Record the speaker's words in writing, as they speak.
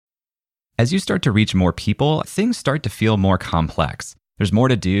As you start to reach more people, things start to feel more complex. There's more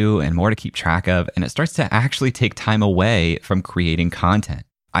to do and more to keep track of, and it starts to actually take time away from creating content.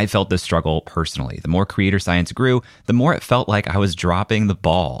 I felt this struggle personally. The more Creator Science grew, the more it felt like I was dropping the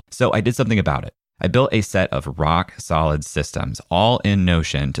ball. So I did something about it. I built a set of rock-solid systems, all in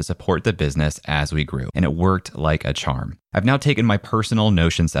Notion, to support the business as we grew, and it worked like a charm. I've now taken my personal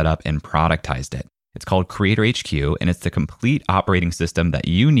Notion setup and productized it. It's called Creator HQ, and it's the complete operating system that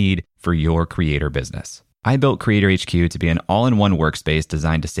you need for your creator business. I built Creator HQ to be an all-in-one workspace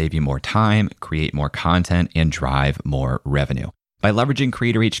designed to save you more time, create more content, and drive more revenue. By leveraging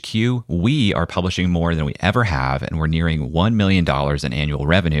Creator HQ, we are publishing more than we ever have, and we're nearing $1 million in annual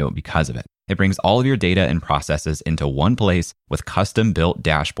revenue because of it. It brings all of your data and processes into one place with custom-built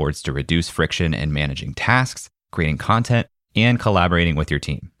dashboards to reduce friction in managing tasks, creating content, and collaborating with your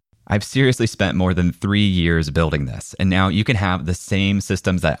team. I've seriously spent more than 3 years building this, and now you can have the same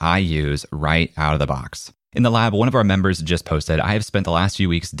systems that I use right out of the box. In the lab, one of our members just posted, I have spent the last few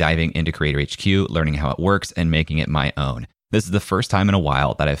weeks diving into Creator HQ, learning how it works, and making it my own. This is the first time in a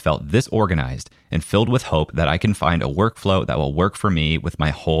while that I've felt this organized and filled with hope that I can find a workflow that will work for me with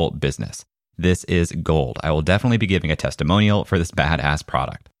my whole business. This is gold. I will definitely be giving a testimonial for this badass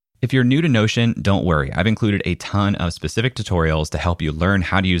product. If you're new to Notion, don't worry. I've included a ton of specific tutorials to help you learn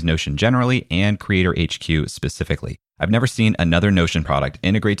how to use Notion generally and Creator HQ specifically. I've never seen another Notion product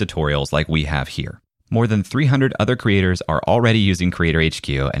integrate tutorials like we have here. More than 300 other creators are already using Creator HQ,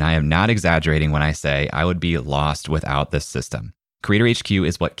 and I am not exaggerating when I say I would be lost without this system. Creator HQ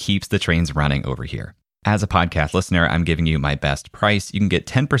is what keeps the trains running over here. As a podcast listener, I'm giving you my best price. You can get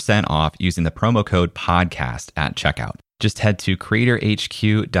 10% off using the promo code PODCAST at checkout. Just head to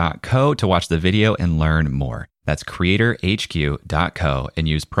creatorhq.co to watch the video and learn more. That's creatorhq.co and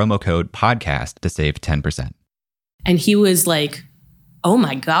use promo code PODCAST to save 10%. And he was like, oh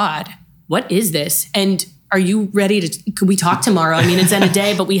my God, what is this? And are you ready to, could we talk tomorrow? I mean, it's end of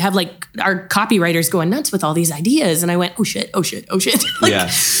day, but we have like our copywriters going nuts with all these ideas. And I went, oh shit. Like, Yeah.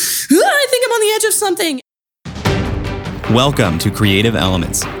 I think I'm on the edge of something. Welcome to Creative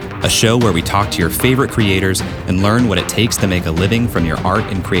Elements, a show where we talk to your favorite creators and learn what it takes to make a living from your art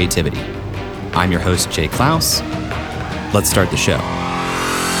and creativity. I'm your host, Jay Klaus. Let's start the show.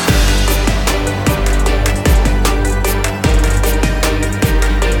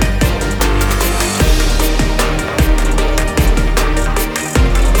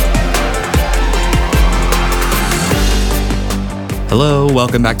 Hello,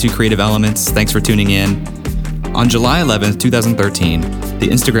 welcome back to Creative Elements. Thanks for tuning in. On July 11th, 2013, the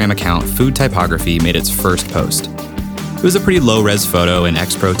Instagram account Food Typography made its first post. It was a pretty low-res photo in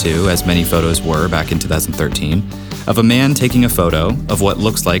X Pro 2, as many photos were back in 2013, of a man taking a photo of what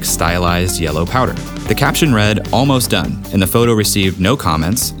looks like stylized yellow powder. The caption read, "Almost done," and the photo received no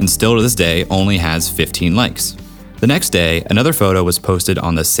comments and still to this day only has 15 likes. The next day, another photo was posted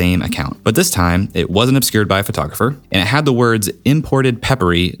on the same account, but this time it wasn't obscured by a photographer, and it had the words "imported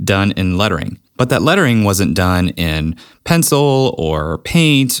peppery" done in lettering. But that lettering wasn't done in pencil or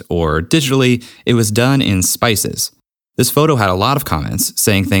paint or digitally, it was done in spices. This photo had a lot of comments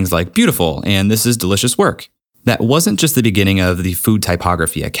saying things like "beautiful" and "this is delicious work." That wasn't just the beginning of the Food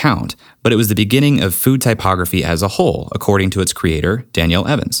Typography account, but it was the beginning of food typography as a whole, according to its creator, Danielle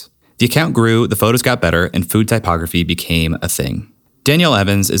Evans. The account grew, the photos got better, and food typography became a thing. Danielle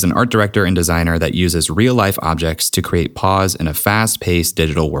Evans is an art director and designer that uses real-life objects to create pause in a fast-paced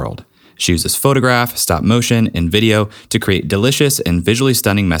digital world. She uses photograph, stop motion, and video to create delicious and visually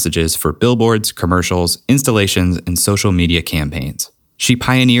stunning messages for billboards, commercials, installations, and social media campaigns. She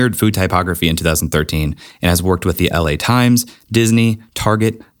pioneered food typography in 2013 and has worked with the LA Times, Disney,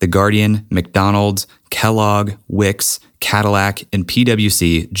 Target, The Guardian, McDonald's, Kellogg, Wix, Cadillac, and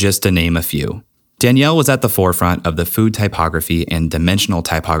PwC, just to name a few. Danielle was at the forefront of the food typography and dimensional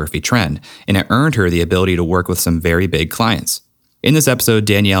typography trend, and it earned her the ability to work with some very big clients. In this episode,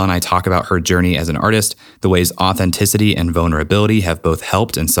 Danielle and I talk about her journey as an artist, the ways authenticity and vulnerability have both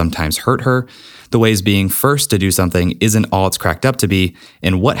helped and sometimes hurt her, the ways being first to do something isn't all it's cracked up to be,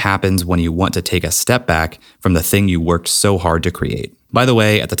 and what happens when you want to take a step back from the thing you worked so hard to create. By the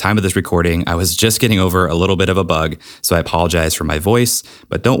way, at the time of this recording, I was just getting over a little bit of a bug, so I apologize for my voice,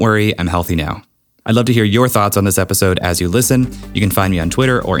 but don't worry, I'm healthy now. I'd love to hear your thoughts on this episode as you listen. You can find me on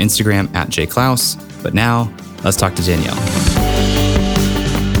Twitter or Instagram at jklaus. But now, let's talk to Danielle.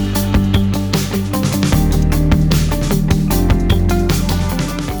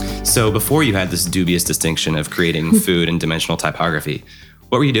 So before you had this dubious distinction of creating food and dimensional typography,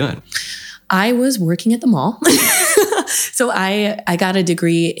 what were you doing? I was working at the mall. So I got a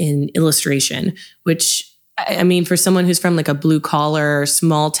degree in illustration, which I mean, for someone who's from like a blue collar,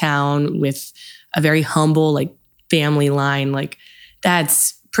 small town with a very humble, like family line, like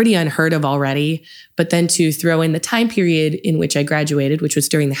that's pretty unheard of already. But then to throw in the time period in which I graduated, which was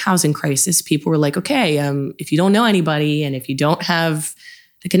during the housing crisis, people were like, okay, if you don't know anybody and if you don't have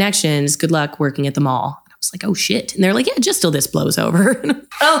the connections, good luck working at the mall. And I was like, oh shit. And they're like, yeah, just till this blows over.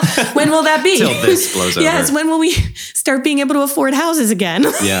 Oh, when will that be? Till this blows over. Yes, when will we start being able to afford houses again?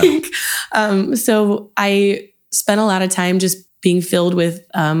 Yeah. So I spent a lot of time just being filled with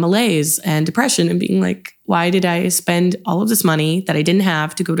malaise and depression and being like, why did I spend all of this money that I didn't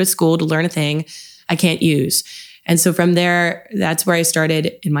have to go to school to learn a thing I can't use? And so from there, that's where I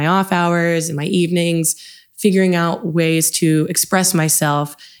started in my off hours, in my evenings, figuring out ways to express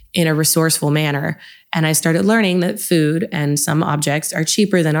myself in a resourceful manner. And I started learning that food and some objects are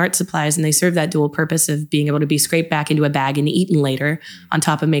cheaper than art supplies, and they serve that dual purpose of being able to be scraped back into a bag and eaten later on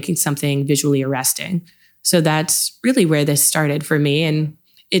top of making something visually arresting. So that's really where this started for me. And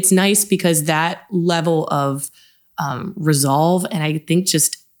it's nice because that level of resolve, and I think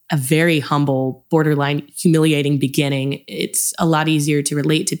just a very humble, borderline humiliating beginning, it's a lot easier to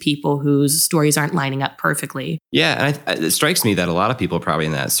relate to people whose stories aren't lining up perfectly. Yeah. And it strikes me that a lot of people are probably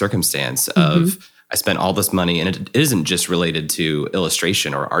in that circumstance of, I spent all this money, and it isn't just related to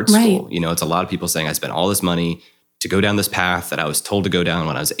illustration or art school. Right. You know, it's a lot of people saying, I spent all this money to go down this path that I was told to go down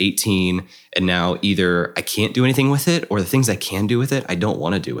when I was 18. And now either I can't do anything with it, or the things I can do with it, I don't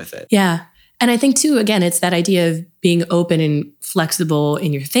want to do with it. Yeah. And I think too, again, it's that idea of being open and flexible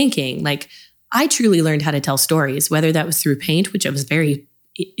in your thinking. Like I truly learned how to tell stories, whether that was through paint, which I was very,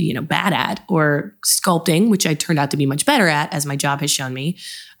 bad at, or sculpting, which I turned out to be much better at, as my job has shown me.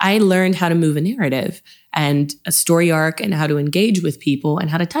 I learned how to move a narrative and a story arc and how to engage with people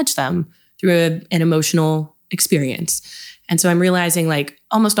and how to touch them through an emotional experience. And so I'm realizing like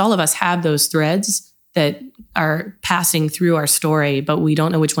almost all of us have those threads that are passing through our story, but we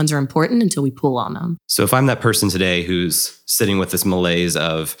don't know which ones are important until we pull on them. So if I'm that person today who's sitting with this malaise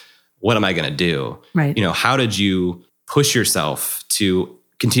of what am I going to do? Right. How did you push yourself to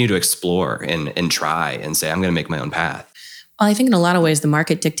continue to explore and try and say, I'm going to make my own path? Well, I think in a lot of ways, the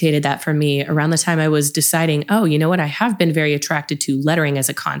market dictated that for me around the time I was deciding, oh, you know what? I have been very attracted to lettering as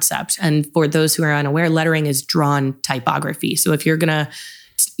a concept. And for those who are unaware, lettering is drawn typography. So if you're going to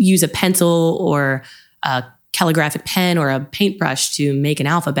use a pencil or a calligraphic pen or a paintbrush to make an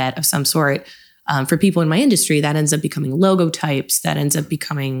alphabet of some sort, for people in my industry, that ends up becoming logo types, that ends up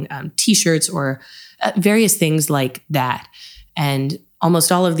becoming T-shirts or various things like that. And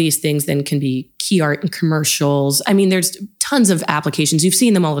almost all of these things then can be key art and commercials. I mean, there's tons of applications. You've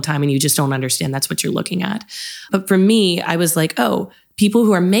seen them all the time and you just don't understand that's what you're looking at. But for me, I was like, oh, people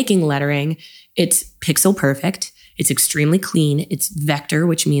who are making lettering, it's pixel perfect. It's extremely clean. It's vector,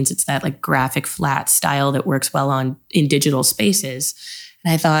 which means it's that like graphic flat style that works well in digital spaces.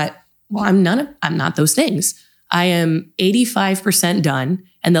 And I thought, well, I'm not those things. I am 85% done,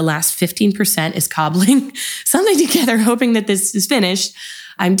 and the last 15% is cobbling something together, hoping that this is finished.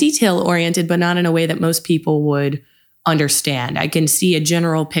 I'm detail-oriented, but not in a way that most people would understand. I can see a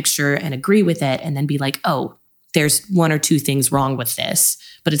general picture and agree with it, and then be like, oh, there's one or two things wrong with this,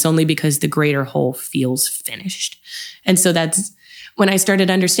 but it's only because the greater whole feels finished. And so that's when I started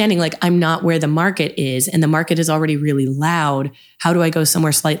understanding, like, I'm not where the market is, and the market is already really loud. How do I go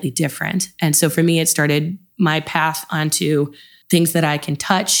somewhere slightly different? And so for me, it started my path onto things that I can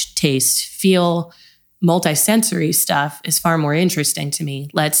touch, taste, feel. Multisensory stuff is far more interesting to me.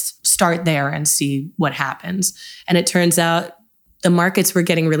 Let's start there and see what happens. And it turns out the markets were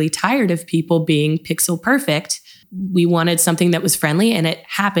getting really tired of people being pixel perfect. We wanted something that was friendly, and it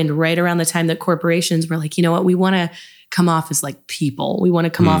happened right around the time that corporations were like, you know what, we want to come off as like people. We want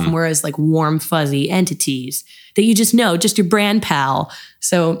to come off more as like warm, fuzzy entities that you just know, just your brand pal.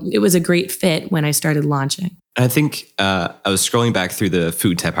 So it was a great fit when I started launching. I think I was scrolling back through the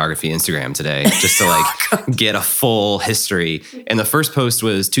food typography Instagram today just to like get a full history. And the first post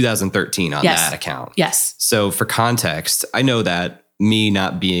was 2013 on that account. Yes. So for context, I know that me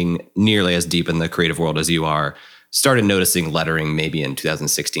not being nearly as deep in the creative world as you are, started noticing lettering maybe in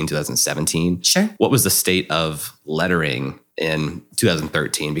 2016, 2017. Sure. What was the state of lettering in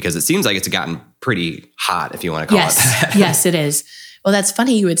 2013? Because it seems like it's gotten pretty hot, if you want to call it that. Yes, it is. Well, that's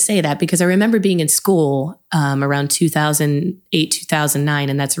funny you would say that, because I remember being in school around 2008, 2009,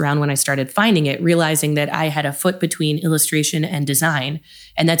 and that's around when I started finding it, realizing that I had a foot between illustration and design.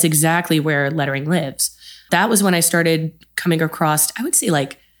 And that's exactly where lettering lives. That was when I started coming across, I would say,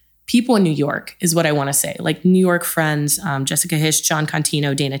 like, people in New York is what I want to say. Like New York friends, Jessica Hish, John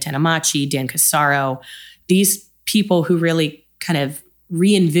Contino, Dana Tanamachi, Dan Casaro, these people who really kind of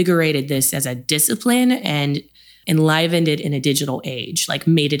reinvigorated this as a discipline and enlivened it in a digital age, like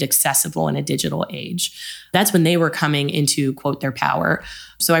made it accessible in a digital age. That's when they were coming into, quote, their power.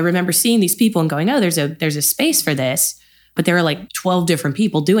 So I remember seeing these people and going, oh, there's a space for this. But there are like 12 different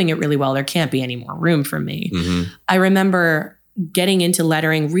people doing it really well. There can't be any more room for me. Mm-hmm. I remember getting into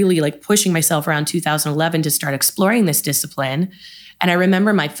lettering, really like pushing myself around 2011 to start exploring this discipline. And I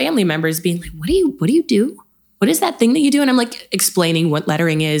remember my family members being like, what do you do? What is that thing that you do? And I'm like explaining what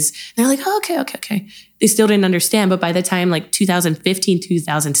lettering is. And they're like, oh, okay. They still didn't understand. But by the time like 2015,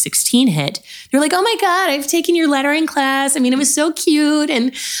 2016 hit, they're like, oh my God, I've taken your lettering class. I mean, it was so cute.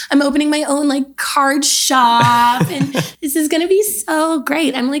 And I'm opening my own like card shop. And this is going to be so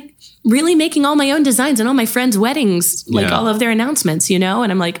great. I'm like really making all my own designs and all my friends' weddings, like all of their announcements, And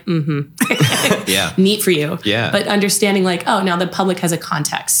I'm like, yeah, neat for you. Yeah. But understanding like, oh, now the public has a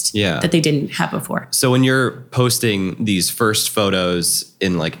context that they didn't have before. So when you're posting these first photos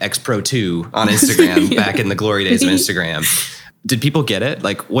in like X Pro 2 on Instagram, back in the glory days of Instagram, did people get it?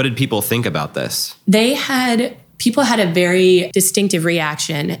 Like, what did people think about this? People had a very distinctive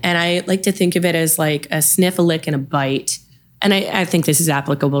reaction. And I like to think of it as like a sniff, a lick, and a bite. And I think this is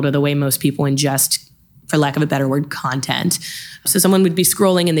applicable to the way most people ingest, for lack of a better word, content. So someone would be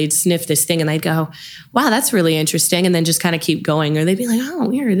scrolling and they'd sniff this thing and they'd go, wow, that's really interesting. And then just kind of keep going. Or they'd be like, oh,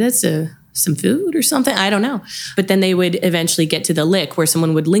 weird, that's some food or something. I don't know. But then they would eventually get to the lick where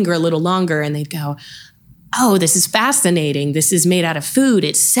someone would linger a little longer and they'd go, oh, this is fascinating. This is made out of food.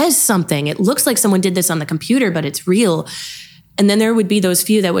 It says something. It looks like someone did this on the computer, but it's real. And then there would be those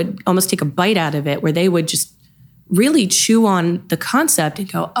few that would almost take a bite out of it where they would just really chew on the concept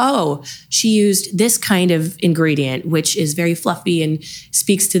and go, oh, she used this kind of ingredient, which is very fluffy and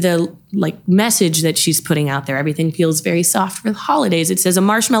speaks to the like message that she's putting out there. Everything feels very soft for the holidays. It says a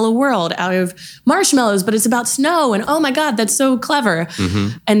marshmallow world out of marshmallows, but it's about snow. And oh my God, that's so clever.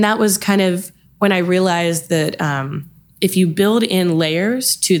 Mm-hmm. And that was kind of when I realized that if you build in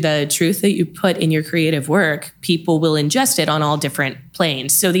layers to the truth that you put in your creative work, people will ingest it on all different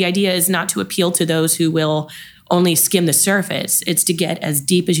planes. So the idea is not to appeal to those who will only skim the surface. It's to get as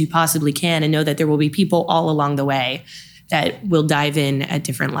deep as you possibly can and know that there will be people all along the way that will dive in at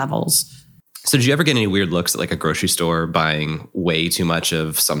different levels. So did you ever get any weird looks at like a grocery store buying way too much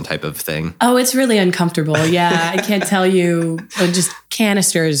of some type of thing? Oh, it's really uncomfortable. Yeah, I can't tell you. Just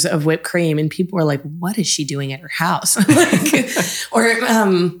canisters of whipped cream and people are like, what is she doing at her house? One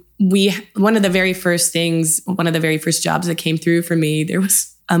of the very first jobs that came through for me, there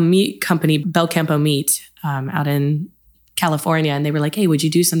was a meat company, Belcampo Meat, out in California. And they were like, hey, would you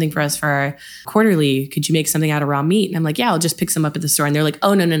do something for us for our quarterly? Could you make something out of raw meat? And I'm like, yeah, I'll just pick some up at the store. And they're like,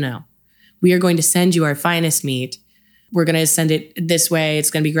 oh, no. We are going to send you our finest meat. We're going to send it this way.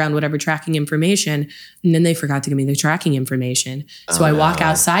 It's going to be ground whatever tracking information. And then they forgot to give me the tracking information. So I walk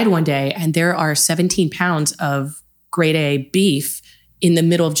outside one day and there are 17 pounds of grade A beef in the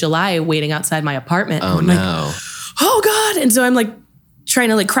middle of July waiting outside my apartment. Oh, no. Like, oh God. And so I'm like, trying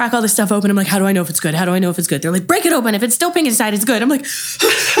to like crack all this stuff open. I'm like, how do I know if it's good? How do I know if it's good? They're like, break it open. If it's still pink inside, it's good. I'm like,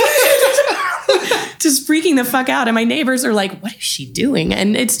 just freaking the fuck out. And my neighbors are like, what is she doing?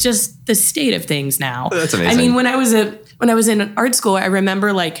 And it's just the state of things now. That's amazing. I mean, when I was in art school, I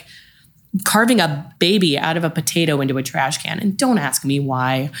remember like carving a baby out of a potato into a trash can. And don't ask me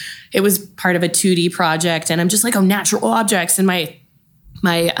why. It was part of a 2D project. And I'm just like, oh, natural objects. And my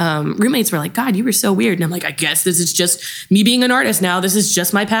roommates were like, God, you were so weird. And I'm like, I guess this is just me being an artist now. This is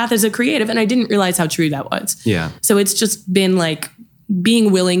just my path as a creative. And I didn't realize how true that was. Yeah. So it's just been like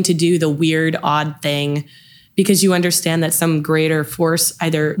being willing to do the weird, odd thing because you understand that some greater force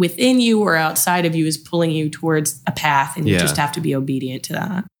either within you or outside of you is pulling you towards a path. And you just have to be obedient to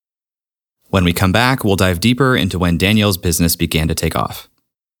that. When we come back, we'll dive deeper into when Danielle's business began to take off.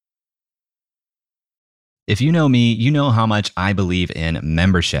 If you know me, you know how much I believe in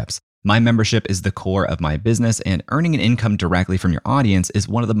memberships. My membership is the core of my business, and earning an income directly from your audience is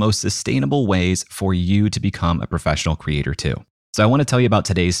one of the most sustainable ways for you to become a professional creator too. So I want to tell you about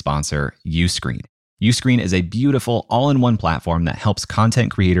today's sponsor, Uscreen. Uscreen is a beautiful all-in-one platform that helps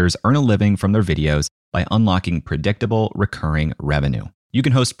content creators earn a living from their videos by unlocking predictable, recurring revenue. You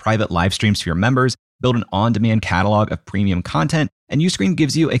can host private live streams for your members, build an on-demand catalog of premium content, and Uscreen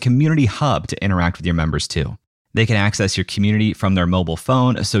gives you a community hub to interact with your members too. They can access your community from their mobile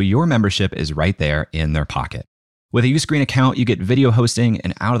phone, so your membership is right there in their pocket. With a Uscreen account, you get video hosting,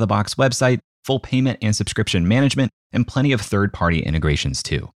 an out-of-the-box website, full payment and subscription management, and plenty of third-party integrations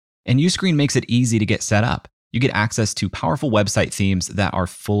too. And Uscreen makes it easy to get set up. You get access to powerful website themes that are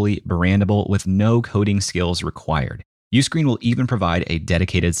fully brandable with no coding skills required. Uscreen will even provide a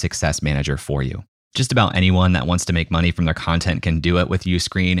dedicated success manager for you. Just about anyone that wants to make money from their content can do it with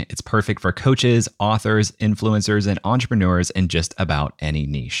Uscreen. It's perfect for coaches, authors, influencers, and entrepreneurs in just about any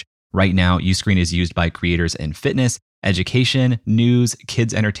niche. Right now, Uscreen is used by creators in fitness, education, news,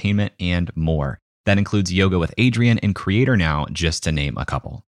 kids entertainment, and more. That includes Yoga with Adrian and Creator Now, just to name a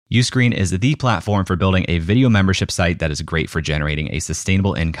couple. Uscreen is the platform for building a video membership site that is great for generating a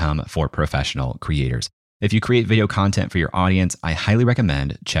sustainable income for professional creators. If you create video content for your audience, I highly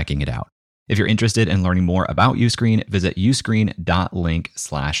recommend checking it out. If you're interested in learning more about Uscreen, visit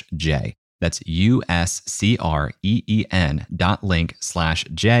uscreen.link/J. That's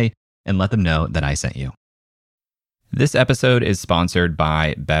uscreen.link/J, and let them know that I sent you. This episode is sponsored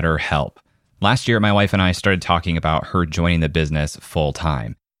by BetterHelp. Last year, my wife and I started talking about her joining the business full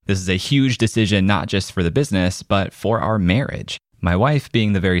time. This is a huge decision, not just for the business, but for our marriage. My wife,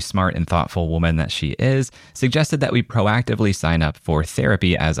 being the very smart and thoughtful woman that she is, suggested that we proactively sign up for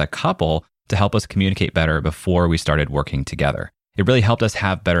therapy as a couple to help us communicate better before we started working together. It really helped us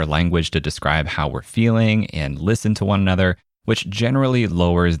have better language to describe how we're feeling and listen to one another, which generally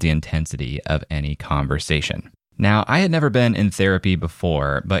lowers the intensity of any conversation. Now, I had never been in therapy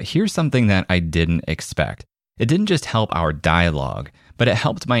before, but here's something that I didn't expect. It didn't just help our dialogue, but it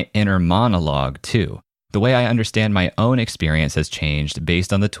helped my inner monologue too. The way I understand my own experience has changed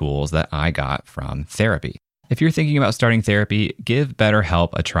based on the tools that I got from therapy. If you're thinking about starting therapy, give BetterHelp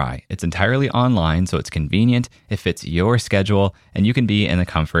a try. It's entirely online, so it's convenient, it fits your schedule, and you can be in the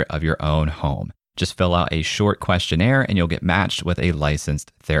comfort of your own home. Just fill out a short questionnaire and you'll get matched with a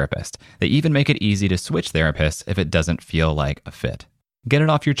licensed therapist. They even make it easy to switch therapists if it doesn't feel like a fit. Get it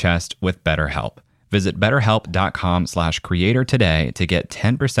off your chest with BetterHelp. Visit betterhelp.com/creator today to get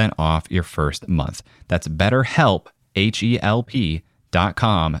 10% off your first month. That's BetterHelp,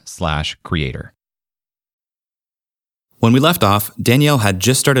 HELP.com/creator. When we left off, Danielle had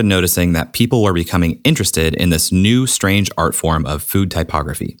just started noticing that people were becoming interested in this new, strange art form of food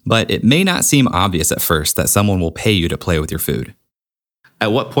typography. But it may not seem obvious at first that someone will pay you to play with your food.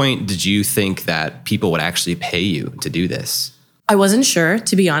 At what point did you think that people would actually pay you to do this? I wasn't sure,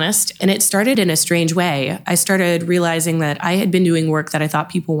 to be honest, and it started in a strange way. I started realizing that I had been doing work that I thought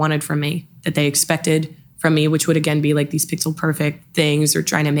people wanted from me, that they expected from me, which would again be like these pixel perfect things or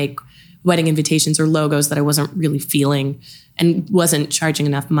trying to make wedding invitations or logos that I wasn't really feeling and wasn't charging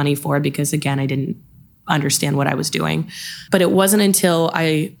enough money for because, again, I didn't understand what I was doing. But it wasn't until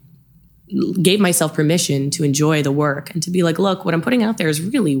I gave myself permission to enjoy the work and to be like, look, what I'm putting out there is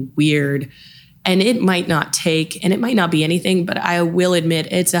really weird. And it might not take, and it might not be anything, but I will admit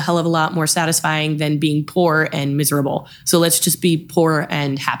it's a hell of a lot more satisfying than being poor and miserable. So let's just be poor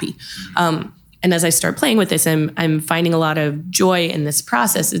and happy. And as I start playing with this, I'm finding a lot of joy in this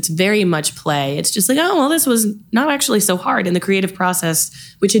process. It's very much play. It's just like, oh, well, this was not actually so hard. And the creative process,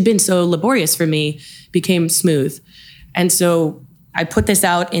 which had been so laborious for me, became smooth. And so I put this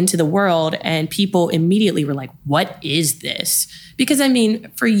out into the world and people immediately were like, what is this? Because I mean,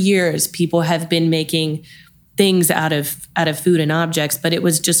 for years, people have been making things out of food and objects, but it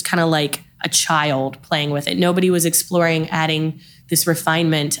was just kind of like a child playing with it. Nobody was exploring adding this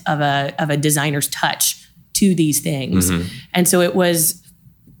refinement of a designer's touch to these things. Mm-hmm. And so it was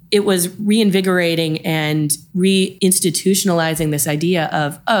reinvigorating and reinstitutionalizing this idea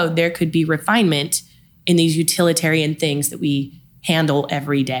of, oh, there could be refinement in these utilitarian things that we handle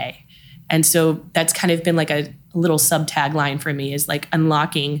every day. And so that's kind of been like a little sub-tagline for me, is like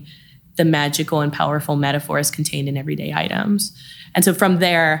unlocking the magical and powerful metaphors contained in everyday items. And so from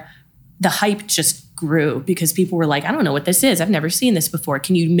there, the hype just grew because people were like, I don't know what this is. I've never seen this before.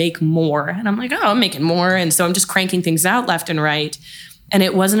 Can you make more? And I'm like, oh, I'm making more. And so I'm just cranking things out left and right. And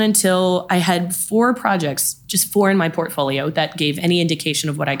it wasn't until I had 4 projects, just 4 in my portfolio, that gave any indication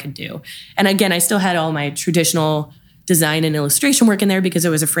of what I could do. And again, I still had all my traditional design and illustration work in there because I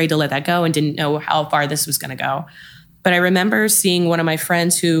was afraid to let that go and didn't know how far this was going to go. But I remember seeing one of my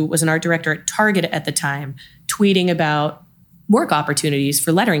friends who was an art director at Target at the time tweeting about work opportunities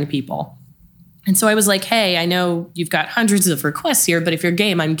for lettering people. And so I was like, hey, I know you've got hundreds of requests here, but if you're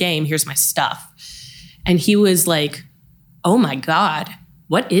game, I'm game. Here's my stuff. And he was like, oh my God,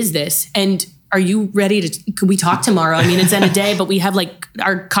 what is this? And are you ready to, could we talk tomorrow? I mean, it's end of day, but we have like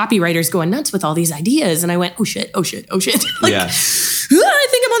our copywriters going nuts with all these ideas. And I went, oh shit. Like, yeah. I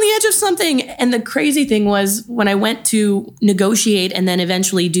think I'm on the edge of something. And the crazy thing was when I went to negotiate and then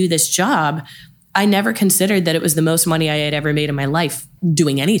eventually do this job, I never considered that it was the most money I had ever made in my life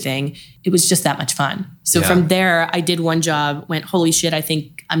doing anything. It was just that much fun. So from there, I did one job, went, holy shit, I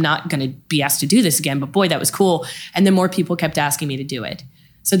think I'm not going to be asked to do this again. But boy, that was cool. And then more people kept asking me to do it.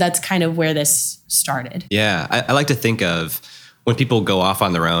 So that's kind of where this started. Yeah, I like to think of when people go off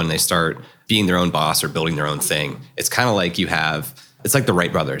on their own and they start being their own boss or building their own thing. It's kind of like it's like the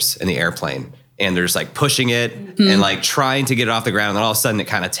Wright brothers in the airplane. And they're just like pushing it and like trying to get it off the ground. And then all of a sudden it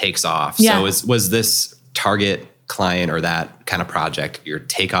kind of takes off. Yeah. So was this target client or that kind of project your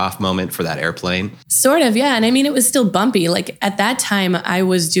takeoff moment for that airplane? Sort of, yeah. And I mean, it was still bumpy. Like at that time I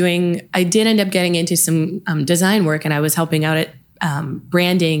did end up getting into some design work, and I was helping out at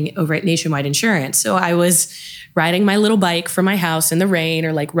branding over at Nationwide Insurance. So I was riding my little bike from my house in the rain,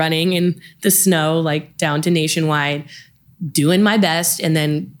 or like running in the snow, like down to Nationwide, doing my best, and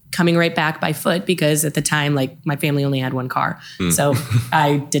then coming right back by foot, because at the time, like my family only had one car. So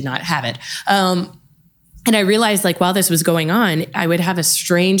I did not have it. And I realized, like, while this was going on, I would have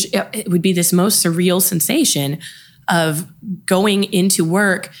it would be this most surreal sensation of going into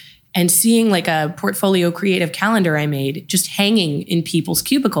work and seeing like a portfolio creative calendar I made just hanging in people's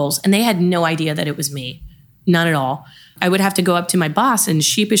cubicles. And they had no idea that it was me. None at all. I would have to go up to my boss and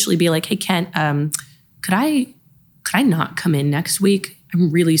sheepishly be like, hey, Kent, could I not come in next week?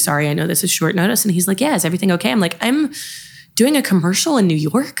 I'm really sorry. I know this is short notice. And he's like, yeah, is everything okay? I'm like, I'm doing a commercial in New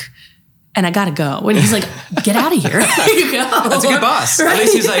York and I gotta go. And he's like, get out of here. Go. That's a good boss. Right? At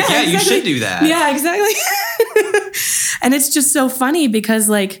least he's like, yeah, exactly. You should do that. Yeah, exactly. And it's just so funny because,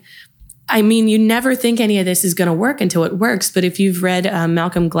 like, I mean, you never think any of this is going to work until it works. But if you've read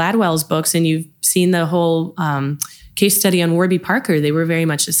Malcolm Gladwell's books and you've seen the whole case study on Warby Parker, they were very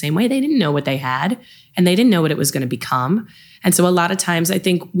much the same way. They didn't know what they had, and they didn't know what it was going to become. And so a lot of times I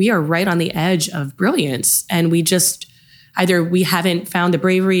think we are right on the edge of brilliance, and we just either we haven't found the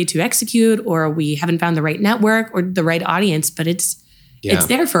bravery to execute, or we haven't found the right network or the right audience, but it's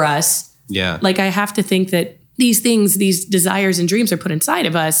there for us. Yeah. Like, I have to think that these things, these desires and dreams are put inside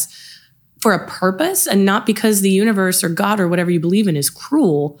of us for a purpose, and not because the universe or God or whatever you believe in is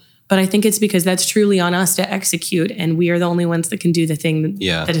cruel. But I think it's because that's truly on us to execute, and we are the only ones that can do the thing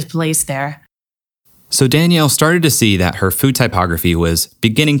that is placed there. So Danielle started to see that her food typography was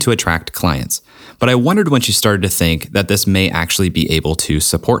beginning to attract clients. But I wondered when she started to think that this may actually be able to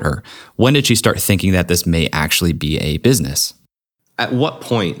support her. When did she start thinking that this may actually be a business? At what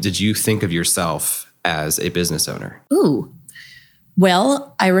point did you think of yourself as a business owner? Ooh,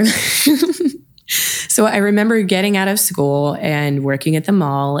 well, So I remember getting out of school and working at the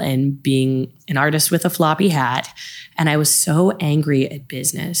mall and being an artist with a floppy hat. And I was so angry at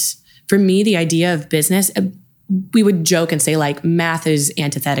business. For me, the idea of business, we would joke and say, like, math is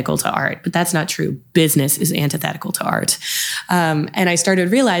antithetical to art, but that's not true. Business is antithetical to art. And I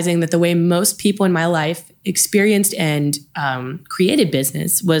started realizing that the way most people in my life experienced and created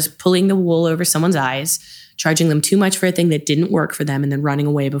business was pulling the wool over someone's eyes, charging them too much for a thing that didn't work for them, and then running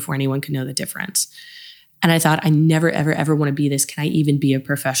away before anyone could know the difference. And I thought, I never, ever, ever want to be this. Can I even be a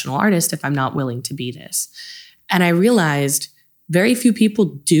professional artist if I'm not willing to be this? And I realized very few people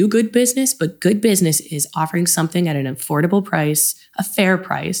do good business, but good business is offering something at an affordable price, a fair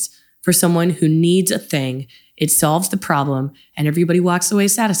price, for someone who needs a thing. It solves the problem, and everybody walks away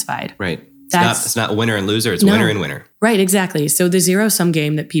satisfied. Right. It's not winner and loser. It's winner and winner. Right, exactly. So the zero-sum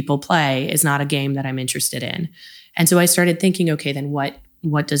game that people play is not a game that I'm interested in. And so I started thinking, okay, then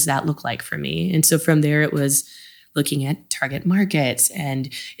what does that look like for me? And so from there, it was looking at target markets,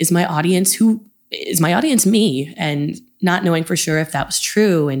 and is my audience me? And not knowing for sure if that was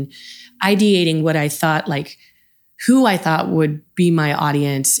true, and ideating what I thought, like who I thought would be my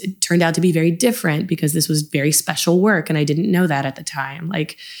audience. It turned out to be very different because this was very special work, and I didn't know that at the time.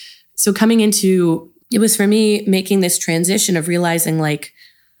 Like, so coming into, it was for me making this transition of realizing, like,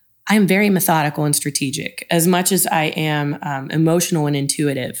 I am very methodical and strategic. As much as I am emotional and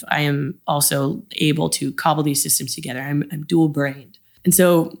intuitive, I am also able to cobble these systems together. I'm dual-brained. And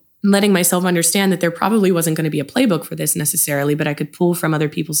so letting myself understand that there probably wasn't going to be a playbook for this necessarily, but I could pull from other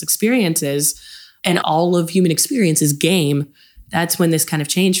people's experiences, and all of human experience is game. That's when this kind of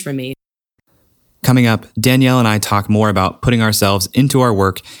changed for me. Coming up, Danielle and I talk more about putting ourselves into our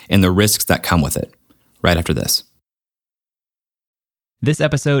work and the risks that come with it, right after this. This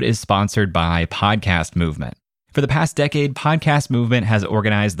episode is sponsored by Podcast Movement. For the past decade, Podcast Movement has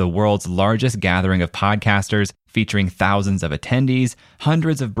organized the world's largest gathering of podcasters, featuring thousands of attendees,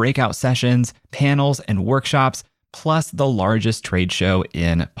 hundreds of breakout sessions, panels, and workshops, plus the largest trade show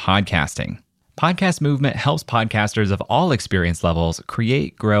in podcasting. Podcast Movement helps podcasters of all experience levels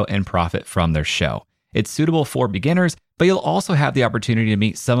create, grow, and profit from their show. It's suitable for beginners, but you'll also have the opportunity to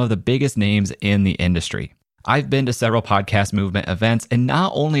meet some of the biggest names in the industry. I've been to several Podcast Movement events, and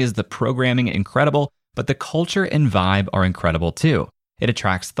not only is the programming incredible, but the culture and vibe are incredible too. It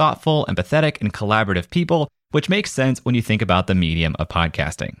attracts thoughtful, empathetic, and collaborative people, which makes sense when you think about the medium of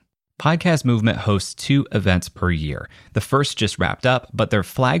podcasting. Podcast Movement hosts 2 events per year. The first just wrapped up, but their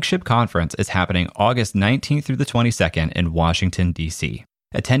flagship conference is happening August 19th through the 22nd in Washington, D.C.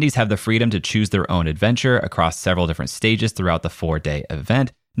 Attendees have the freedom to choose their own adventure across several different stages throughout the 4-day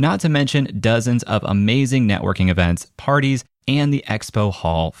event, not to mention dozens of amazing networking events, parties, and the expo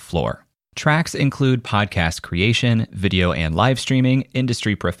hall floor. Tracks include podcast creation, video and live streaming,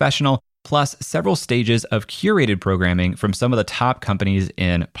 industry professional, plus several stages of curated programming from some of the top companies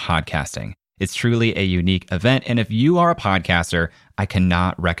in podcasting. It's truly a unique event, and if you are a podcaster, I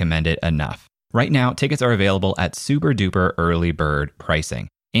cannot recommend it enough. Right now, tickets are available at super duper early bird pricing.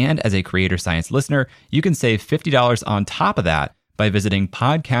 And as a Creator Science listener, you can save $50 on top of that by visiting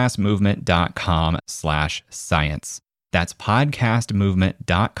podcastmovement.com/science. That's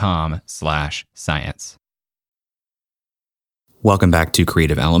podcastmovement.com/science. Welcome back to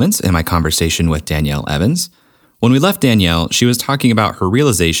Creative Elements and my conversation with Danielle Evans. When we left Danielle, she was talking about her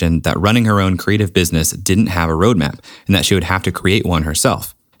realization that running her own creative business didn't have a roadmap and that she would have to create one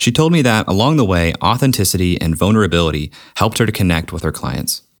herself. She told me that along the way, authenticity and vulnerability helped her to connect with her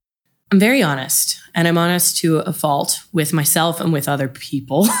clients. I'm very honest, and I'm honest to a fault with myself and with other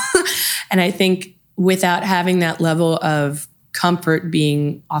people. And I think without having that level of comfort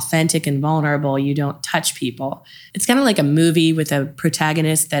being authentic and vulnerable, you don't touch people. It's kind of like a movie with a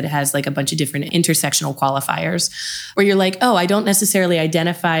protagonist that has like a bunch of different intersectional qualifiers where you're like, oh, I don't necessarily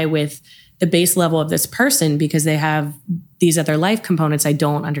identify with the base level of this person because they have these other life components I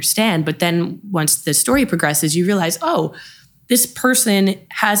don't understand. But then once the story progresses, you realize, oh, this person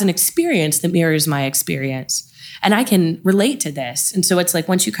has an experience that mirrors my experience and I can relate to this. And so it's like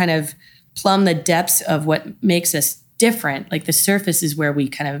once you kind of plumb the depths of what makes us different, like the surface is where we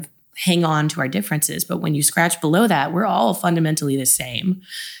kind of hang on to our differences. But when you scratch below that, we're all fundamentally the same.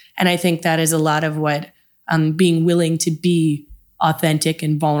 And I think that is a lot of what being willing to be authentic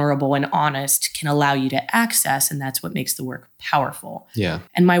and vulnerable and honest can allow you to access. And that's what makes the work powerful. Yeah.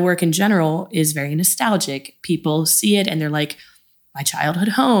 And my work in general is very nostalgic. People see it and they're like, my childhood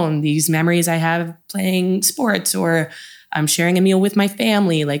home, these memories I have playing sports, or I'm sharing a meal with my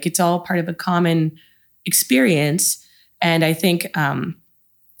family. Like it's all part of a common experience. And I think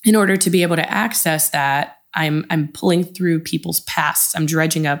in order to be able to access that, I'm pulling through people's pasts. I'm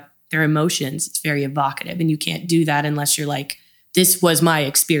dredging up their emotions. It's very evocative. And you can't do that unless you're like, this was my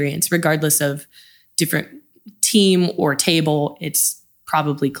experience, regardless of different team or table. It's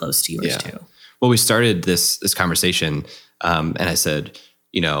probably close to yours too. Well, we started this conversation and I said,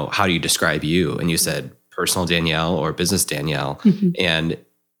 you know, how do you describe you? And you said personal Danielle or business Danielle. Mm-hmm. And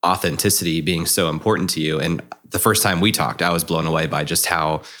authenticity being so important to you. And the first time we talked, I was blown away by just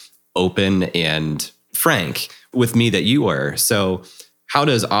how open and frank with me that you were. So how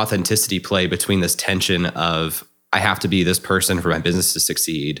does authenticity play between this tension of I have to be this person for my business to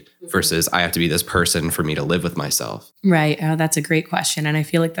succeed versus I have to be this person for me to live with myself? Right. Oh, that's a great question. And I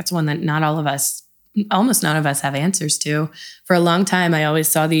feel like that's one that almost none of us have answers to. For a long time, I always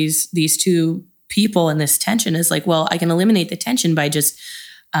saw these two people and this tension as like, well, I can eliminate the tension by just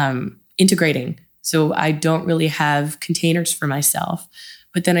integrating. So I don't really have containers for myself.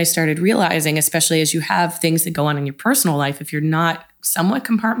 But then I started realizing, especially as you have things that go on in your personal life, if you're not somewhat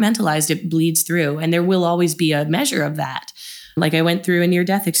compartmentalized, it bleeds through. And there will always be a measure of that. Like I went through a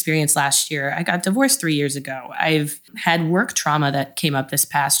near-death experience last year. I got divorced 3 years ago. I've had work trauma that came up this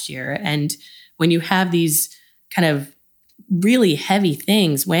past year. And when you have these kind of really heavy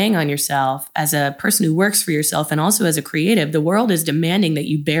things weighing on yourself as a person who works for yourself and also as a creative, the world is demanding that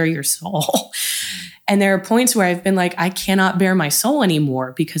you bare your soul. And there are points where I've been like, I cannot bear my soul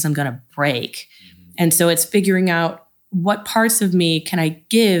anymore because I'm going to break. And so it's figuring out what parts of me can I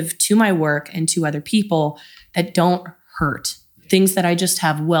give to my work and to other people that don't hurt, things that I just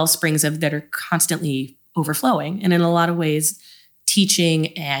have well springs of that are constantly overflowing. And in a lot of ways,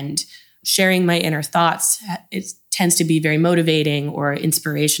 teaching and sharing my inner thoughts, it tends to be very motivating or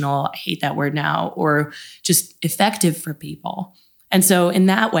inspirational. I hate that word now, or just effective for people. And so in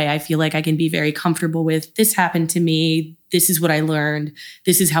that way, I feel like I can be very comfortable with this happened to me. This is what I learned.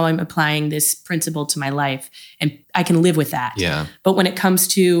 This is how I'm applying this principle to my life. And I can live with that. Yeah. But when it comes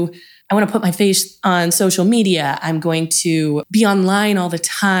to, I want to put my face on social media, I'm going to be online all the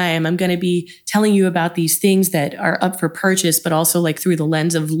time. I'm going to be telling you about these things that are up for purchase, but also like through the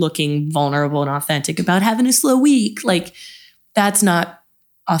lens of looking vulnerable and authentic about having a slow week. Like that's not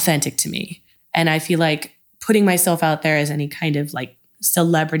authentic to me. And I feel like putting myself out there as any kind of like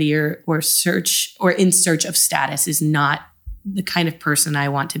celebrity or search or in search of status is not the kind of person I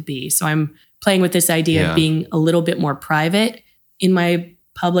want to be. So I'm playing with this idea of being a little bit more private in my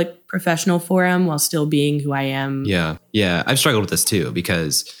public professional forum while still being who I am. Yeah. Yeah. I've struggled with this too,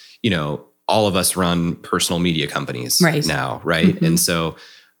 because, all of us run personal media companies now, right? Mm-hmm. And so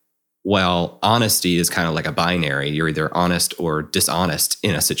while honesty is kind of like a binary, you're either honest or dishonest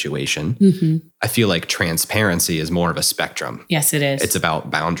in a situation. Mm-hmm. I feel like transparency is more of a spectrum. Yes, it is. It's about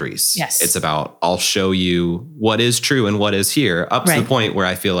boundaries. Yes. It's about, I'll show you what is true and what is here, up to the point where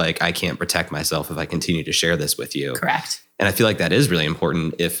I feel like I can't protect myself if I continue to share this with you. Correct. And I feel like that is really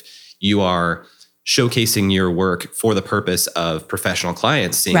important if you are showcasing your work for the purpose of professional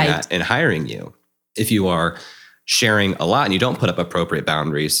clients seeing that and hiring you. If you are sharing a lot and you don't put up appropriate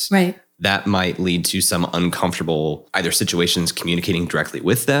boundaries, that might lead to some uncomfortable either situations communicating directly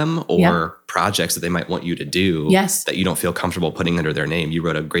with them or projects that they might want you to do that you don't feel comfortable putting under their name. You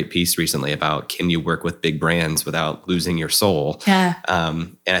wrote a great piece recently about, can you work with big brands without losing your soul? Yeah.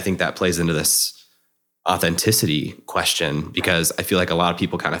 And I think that plays into this authenticity question, because I feel like a lot of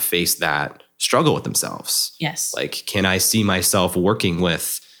people kind of face that struggle with themselves. Yes. Like, can I see myself working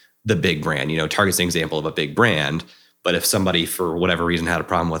with the big brand? Target's an example of a big brand, but if somebody for whatever reason had a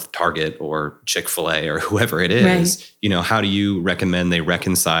problem with Target or Chick-fil-A or whoever it is, how do you recommend they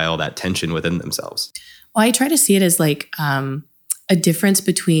reconcile that tension within themselves? Well, I try to see it as like a difference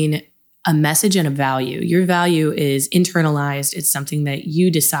between a message and a value. Your value is internalized. It's something that you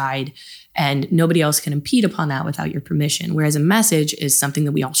decide, and nobody else can impede upon that without your permission. Whereas a message is something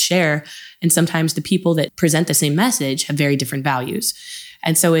that we all share. And sometimes the people that present the same message have very different values.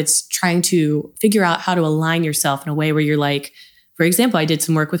 And so it's trying to figure out how to align yourself in a way where you're like, for example, I did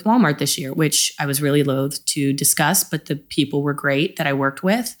some work with Walmart this year, which I was really loath to discuss, but the people were great that I worked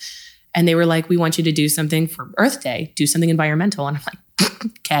with. And they were like, we want you to do something for Earth Day, do something environmental. And I'm like,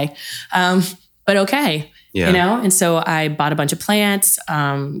 okay. But okay. And so I bought a bunch of plants.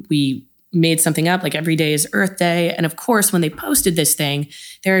 We made something up, like every day is Earth Day. And of course, when they posted this thing,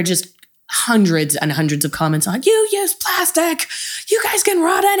 there are just hundreds and hundreds of comments on, you use plastic, you guys can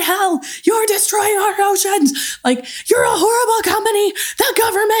rot in hell, you're destroying our oceans, like, you're a horrible company, the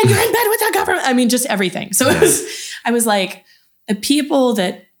government, you're in bed with the government. I mean, just everything. So I was like, the people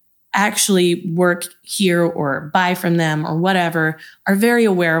that actually work here or buy from them or whatever are very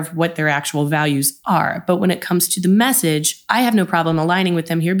aware of what their actual values are. But when it comes to the message, I have no problem aligning with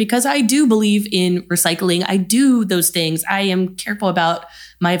them here because I do believe in recycling. I do those things. I am careful about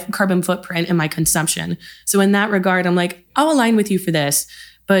my carbon footprint and my consumption. So in that regard, I'm like, I'll align with you for this,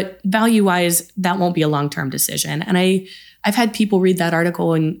 but value-wise, that won't be a long-term decision. And I've had people read that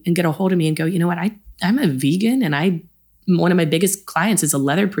article and get a hold of me and go, you know what, I'm a vegan, and one of my biggest clients is a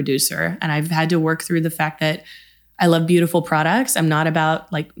leather producer. And I've had to work through the fact that I love beautiful products. I'm not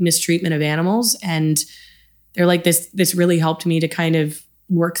about like mistreatment of animals. And they're like, this really helped me to kind of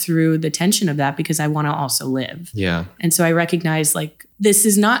work through the tension of that because I want to also live. Yeah. And so I recognize like, this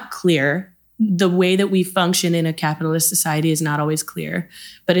is not clear. The way that we function in a capitalist society is not always clear,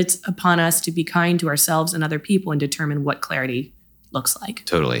 but it's upon us to be kind to ourselves and other people and determine what clarity looks like.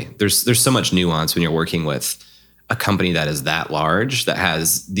 Totally. There's so much nuance when you're working with a company that is that large, that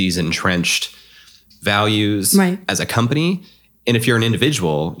has these entrenched values as a company. And if you're an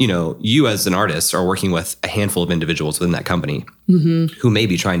individual, you as an artist are working with a handful of individuals within that company who may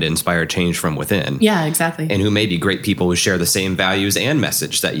be trying to inspire change from within. Yeah, exactly. And who may be great people who share the same values and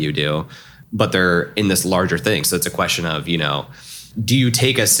message that you do, but they're in this larger thing. So it's a question of, do you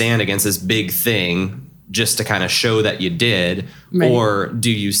take a stand against this big thing just to kind of show that you did? Or do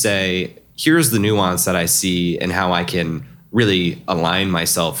you say, here's the nuance that I see and how I can really align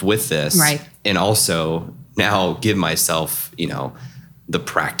myself with this. And also now give myself, the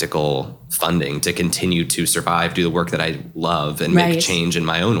practical funding to continue to survive, do the work that I love, and make change in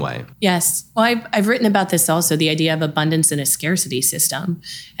my own way. Yes. Well, I've written about this also, the idea of abundance in a scarcity system,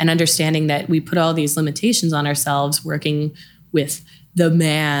 and understanding that we put all these limitations on ourselves working with the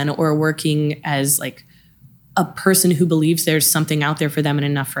man or working as like a person who believes there's something out there for them and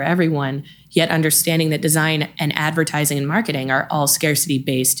enough for everyone, yet understanding that design and advertising and marketing are all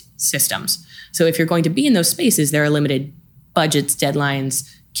scarcity-based systems. So if you're going to be in those spaces, there are limited budgets,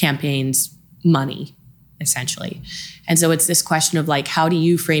 deadlines, campaigns, money, essentially. And so it's this question of like, how do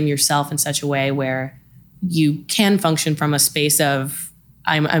you frame yourself in such a way where you can function from a space of,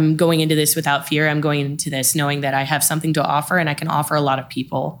 I'm going into this without fear. I'm going into this knowing that I have something to offer and I can offer a lot of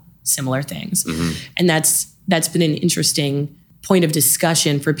people similar things. And that's been an interesting point of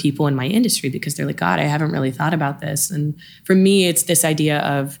discussion for people in my industry because they're like, God, I haven't really thought about this. And for me, it's this idea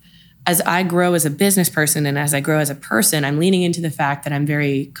of, as I grow as a business person and as I grow as a person, I'm leaning into the fact that I'm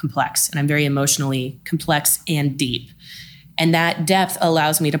very complex and I'm very emotionally complex and deep. And that depth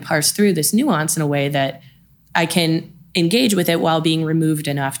allows me to parse through this nuance in a way that I can engage with it while being removed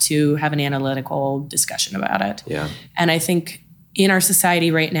enough to have an analytical discussion about it. Yeah. And I think in our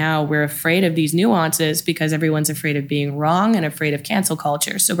society right now, we're afraid of these nuances because everyone's afraid of being wrong and afraid of cancel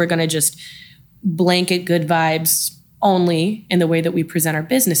culture. So we're going to just blanket good vibes only in the way that we present our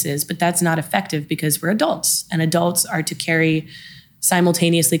businesses. But that's not effective because we're adults, and adults are to carry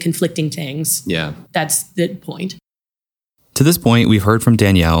simultaneously conflicting things. Yeah. That's the point. To this point, we've heard from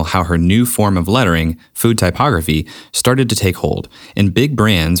Danielle how her new form of lettering, food typography, started to take hold, and big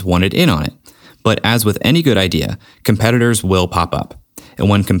brands wanted in on it. But as with any good idea, competitors will pop up. And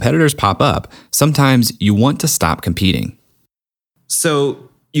when competitors pop up, sometimes you want to stop competing. So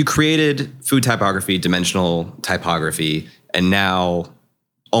you created food typography, dimensional typography, and now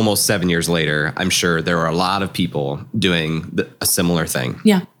almost 7 years later, I'm sure there are a lot of people doing a similar thing.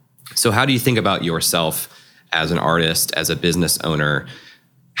 Yeah. So how do you think about yourself as an artist, as a business owner,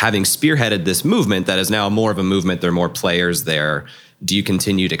 having spearheaded this movement that is now more of a movement, there are more players there? Do you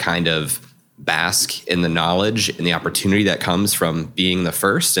continue to kind of bask in the knowledge and the opportunity that comes from being the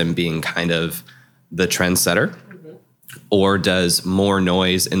first and being kind of the trendsetter? Or does more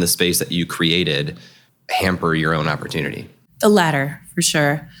noise in the space that you created hamper your own opportunity? The latter, for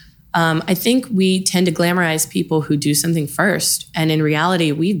sure. I think we tend to glamorize people who do something first. And in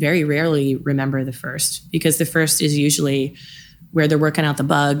reality, we very rarely remember the first, because the first is usually where they're working out the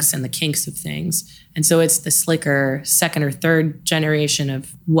bugs and the kinks of things. And so it's the slicker second or third generation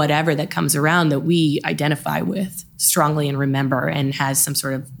of whatever that comes around that we identify with strongly and remember and has some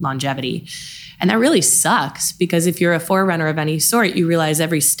sort of longevity. And that really sucks, because if you're a forerunner of any sort, you realize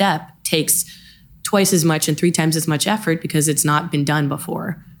every step takes twice as much and 3 times as much effort because it's not been done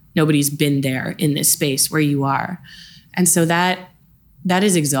before. Nobody's been there in this space where you are. And so that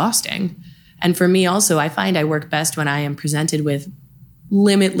is exhausting. And for me also, I find I work best when I am presented with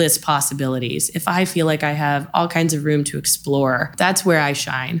limitless possibilities. If I feel like I have all kinds of room to explore, that's where I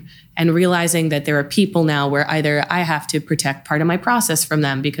shine. And realizing that there are people now where either I have to protect part of my process from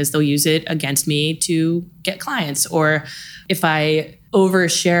them because they'll use it against me to get clients, or if I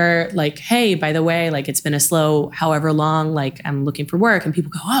overshare, like, hey, by the way, like, it's been a slow however long, like, I'm looking for work, and people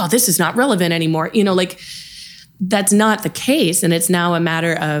go, oh, this is not relevant anymore. You know, like, that's not the case. And it's now a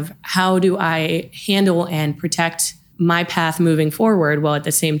matter of how do I handle and protect my path moving forward, while at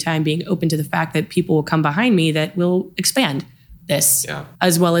the same time being open to the fact that people will come behind me that will expand this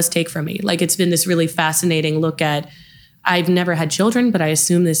as well as take from me. Like, it's been this really fascinating look at, I've never had children, but I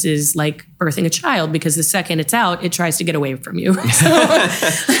assume this is like birthing a child, because the second it's out, it tries to get away from you. So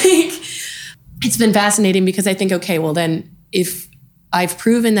like, it's been fascinating because I think, okay, well then if I've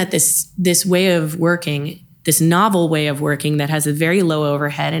proven that this way of working, this novel way of working that has a very low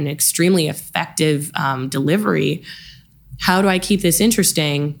overhead and extremely effective delivery, how do I keep this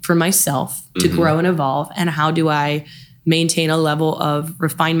interesting for myself to grow and evolve? And how do I maintain a level of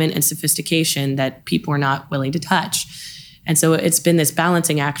refinement and sophistication that people are not willing to touch? And so it's been this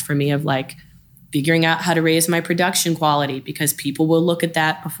balancing act for me of like figuring out how to raise my production quality, because people will look at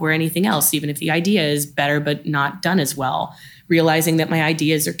that before anything else, even if the idea is better but not done as well. Realizing that my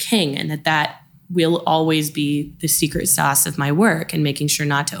ideas are king and that will always be the secret sauce of my work, and making sure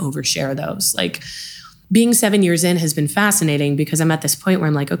not to overshare those. Like, being 7 years in has been fascinating because I'm at this point where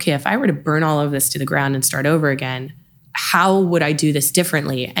I'm like, okay, if I were to burn all of this to the ground and start over again, how would I do this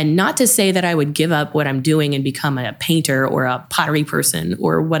differently? And not to say that I would give up what I'm doing and become a painter or a pottery person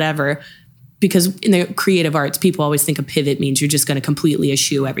or whatever, because in the creative arts, people always think a pivot means you're just going to completely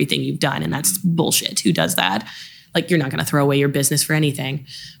eschew everything you've done. And that's bullshit. Who does that? Like, you're not going to throw away your business for anything.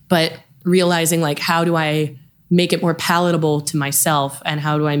 But realizing, like, how do I make it more palatable to myself, and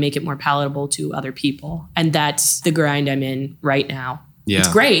how do I make it more palatable to other people? And that's the grind I'm in right now. Yeah. It's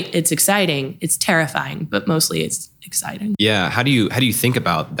great. It's exciting. It's terrifying, but mostly it's exciting. Yeah. How do you think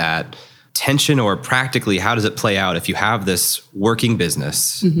about that tension, or practically how does it play out if you have this working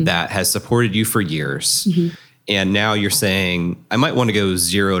business that has supported you for years, and now you're saying, I might want to go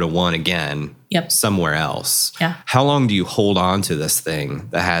 0 to 1 again somewhere else. Yeah. How long do you hold on to this thing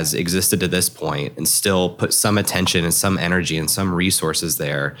that has existed to this point and still put some attention and some energy and some resources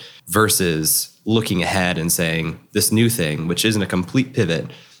there, versus looking ahead and saying, this new thing, which isn't a complete pivot,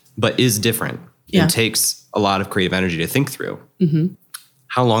 but is different and takes a lot of creative energy to think through.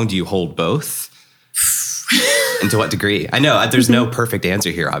 How long do you hold both? And to what degree? I know there's no perfect answer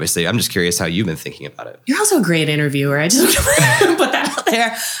here, obviously. I'm just curious how you've been thinking about it. You're also a great interviewer. I just want to put that out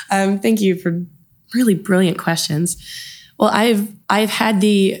there. Thank you for really brilliant questions. Well, I've had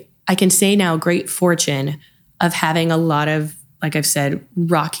I can say now, great fortune of having a lot of, like I've said,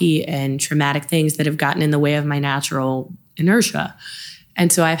 rocky and traumatic things that have gotten in the way of my natural inertia.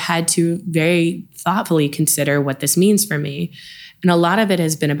 And so I've had to very thoughtfully consider what this means for me. And a lot of it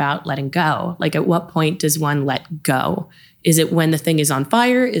has been about letting go. Like, at what point does one let go? Is it when the thing is on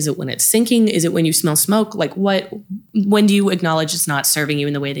fire? Is it when it's sinking? Is it when you smell smoke? Like when do you acknowledge it's not serving you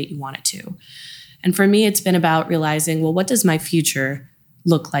in the way that you want it to? And for me, it's been about realizing, well, what does my future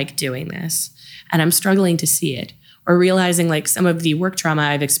look like doing this? And I'm struggling to see it, or realizing like some of the work trauma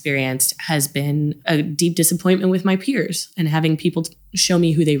I've experienced has been a deep disappointment with my peers and having people show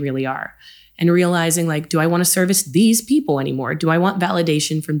me who they really are. And realizing like, do I want to service these people anymore? Do I want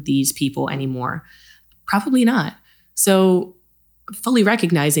validation from these people anymore? Probably not. So fully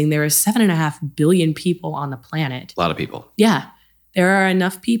recognizing there are 7.5 billion people on the planet. A lot of people. Yeah. There are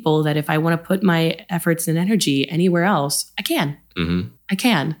enough people that if I want to put my efforts and energy anywhere else, I can. Mm-hmm. I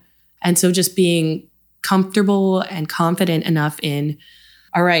can. And so just being comfortable and confident enough in,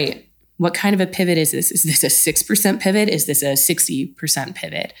 all right, what kind of a pivot is this? Is this a 6% pivot? Is this a 60%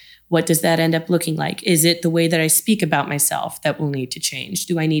 pivot? What does that end up looking like? Is it the way that I speak about myself that will need to change?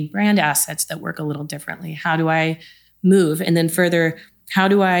 Do I need brand assets that work a little differently? How do I move? And then further, how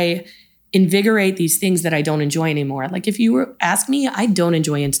do I invigorate these things that I don't enjoy anymore? Like if you were ask me, I don't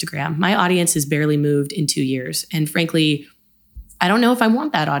enjoy Instagram. My audience has barely moved in 2 years. And frankly, I don't know if I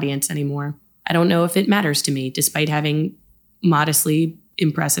want that audience anymore. I don't know if it matters to me, despite having modestly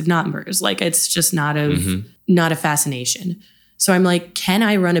impressive numbers. Like it's just not a fascination. So I'm like, can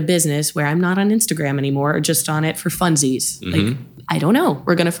I run a business where I'm not on Instagram anymore or just on it for funsies? Like, I don't know.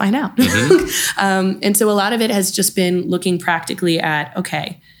 We're going to find out. And so a lot of it has just been looking practically at,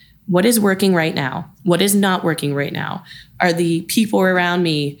 okay, what is working right now? What is not working right now? Are the people around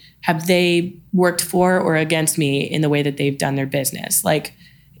me, have they worked for or against me in the way that they've done their business? Like,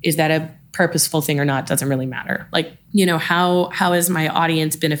 is that a purposeful thing or not? Doesn't really matter. Like, you know, how has my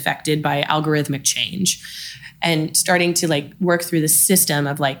audience been affected by algorithmic change? And starting to like work through the system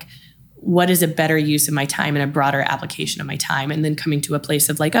of like, what is a better use of my time and a broader application of my time? And then coming to a place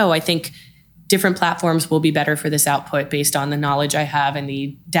of like, oh, I think different platforms will be better for this output based on the knowledge I have and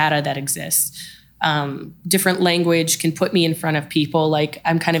the data that exists. Different language can put me in front of people. Like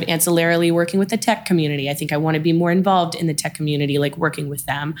I'm kind of ancillarily working with the tech community. I think I want to be more involved in the tech community, like working with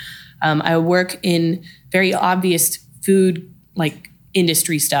them. I work in very obvious food, like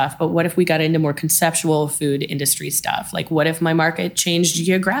industry stuff, but what if we got into more conceptual food industry stuff? Like what if my market changed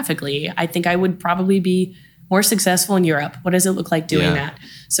geographically? I think I would probably be more successful in Europe. What does it look like doing that?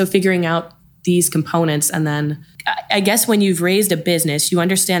 So figuring out these components. And then I guess when you've raised a business, you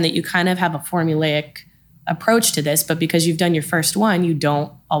understand that you kind of have a formulaic approach to this, but because you've done your first one, you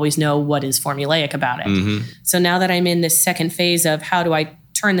don't always know what is formulaic about it. So now that I'm in this second phase of how do I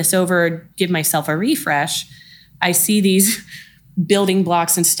turn this over, give myself a refresh, I see these building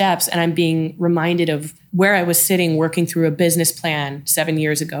blocks and steps, and I'm being reminded of where I was sitting working through a business plan 7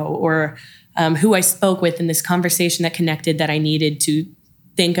 years ago, or who I spoke with in this conversation that connected that I needed to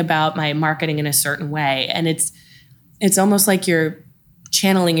think about my marketing in a certain way. And it's almost like you're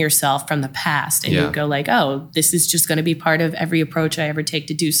channeling yourself from the past, and you go like, oh, this is just going to be part of every approach I ever take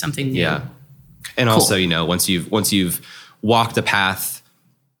to do something new. Yeah. And also, you know, once you've walked a path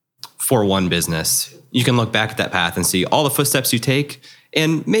for one business, you can look back at that path and see all the footsteps you take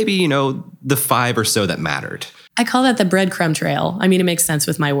and maybe, you know, the 5 or so that mattered. I call that the breadcrumb trail. I mean, it makes sense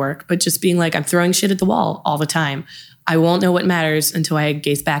with my work, but just being like, I'm throwing shit at the wall all the time. I won't know what matters until I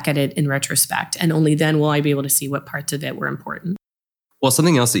gaze back at it in retrospect. And only then will I be able to see what parts of it were important. Well,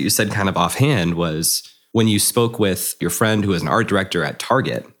 something else that you said kind of offhand was when you spoke with your friend who is an art director at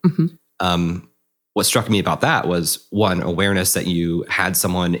Target. What struck me about that was, one, awareness that you had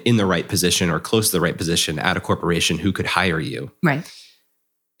someone in the right position or close to the right position at a corporation who could hire you. Right.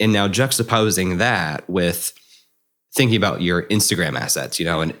 And now juxtaposing that with thinking about your Instagram assets, you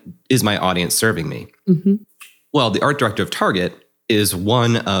know, and is my audience serving me? Well, the art director of Target is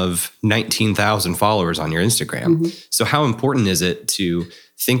one of 19,000 followers on your Instagram. So how important is it to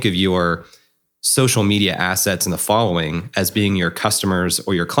think of your social media assets and the following as being your customers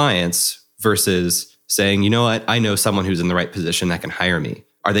or your clients versus saying, you know what, I know someone who's in the right position that can hire me?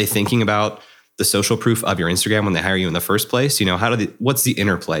 Are they thinking about the social proof of your Instagram when they hire you in the first place? You know, what's the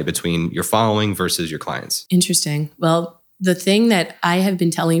interplay between your following versus your clients? Interesting. Well, the thing that I have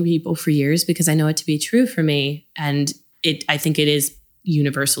been telling people for years, because I know it to be true for me, and I think it is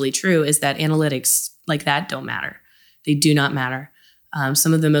universally true, is that analytics like that don't matter. They do not matter.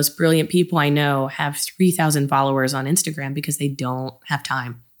 Some of the most brilliant people I know have 3,000 followers on Instagram because they don't have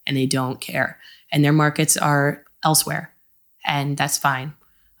time and they don't care. And their markets are elsewhere. And that's fine.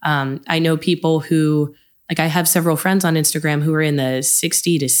 I know people who, like I have several friends on Instagram who are in the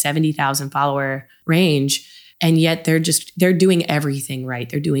 60 to 70,000 follower range. And yet they're doing everything right.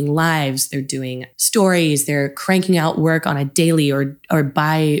 They're doing lives, they're doing stories, they're cranking out work on a daily or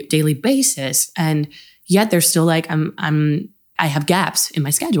bi-daily basis. And Yet they're still like, I have gaps in my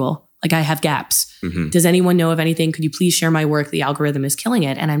schedule. Like, I have gaps. Does anyone know of anything? Could you please share my work? The algorithm is killing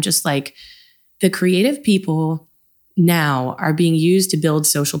it. And I'm just like, the creative people now are being used to build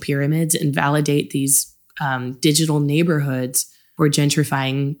social pyramids and validate these digital neighborhoods for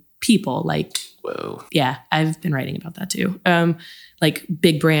gentrifying people. Like, whoa. Yeah, I've been writing about that too. Like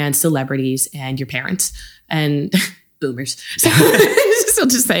big brands, celebrities, and your parents and boomers. So I'll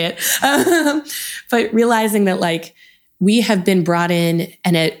just say it. But realizing that like we have been brought in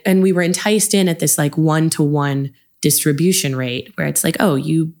and we were enticed in at this like 1-to-1 distribution rate where it's like, oh,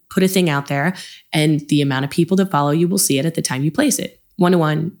 you put a thing out there and the amount of people that follow you will see it at the time you place it.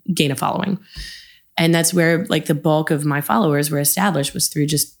 1-to-1 gain a following. And that's where like the bulk of my followers were established, was through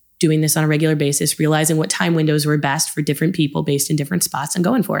just doing this on a regular basis, realizing what time windows were best for different people based in different spots and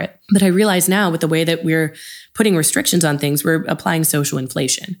going for it. But I realize now with the way that we're putting restrictions on things, we're applying social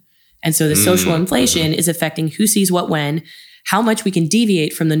inflation. And so the social inflation is affecting who sees what when, how much we can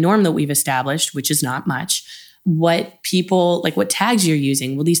deviate from the norm that we've established, which is not much, what people, like what tags you're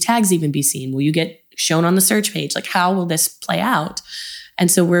using. Will these tags even be seen? Will you get shown on the search page? Like, how will this play out? And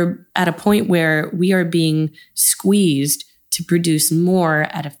so we're at a point where we are being squeezed to produce more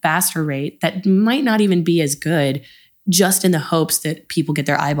at a faster rate that might not even be as good, just in the hopes that people get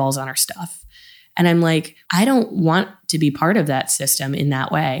their eyeballs on our stuff. And I'm like, I don't want to be part of that system in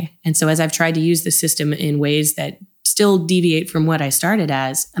that way. And so as I've tried to use the system in ways that still deviate from what I started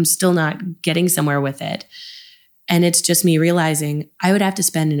as, I'm still not getting somewhere with it. And it's just me realizing I would have to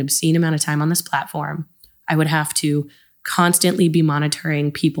spend an obscene amount of time on this platform. I would have to constantly be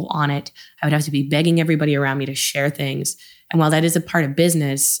monitoring people on it. I would have to be begging everybody around me to share things. And while that is a part of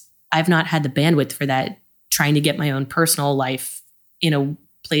business, I've not had the bandwidth for that, trying to get my own personal life in a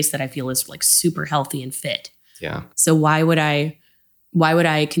place that I feel is like super healthy and fit. Yeah. So why would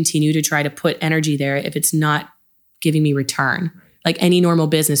I continue to try to put energy there if it's not giving me return? Like any normal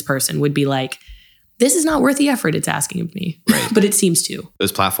business person would be like, this is not worth the effort it's asking of me. Right. But it seems to.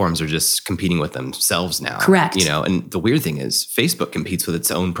 Those platforms are just competing with themselves now. Correct. You know, and the weird thing is Facebook competes with its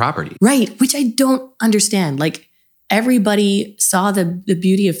own property. Right. Which I don't understand. Like everybody saw the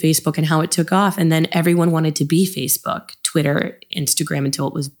beauty of Facebook and how it took off. And then everyone wanted to be Facebook, Twitter, Instagram until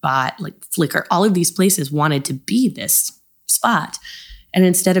it was bought, like Flickr. All of these places wanted to be this spot. And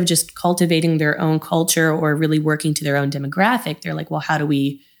instead of just cultivating their own culture or really working to their own demographic, they're like, well, how do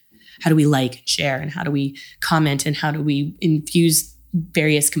we like and share, and how do we comment, and how do we infuse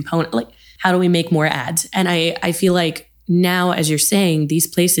various components? Like, how do we make more ads? And I feel like now, as you're saying, these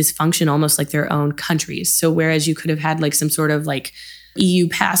places function almost like their own countries. So whereas you could have had like some sort of like EU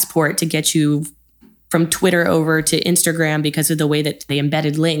passport to get you from Twitter over to Instagram because of the way that they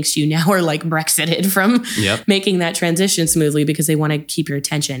embedded links, you now are like Brexited from making that transition smoothly because they want to keep your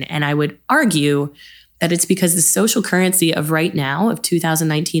attention. And I would argue that it's because the social currency of right now, of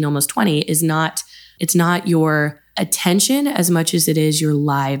 2019, almost 20, it's not your attention as much as it is your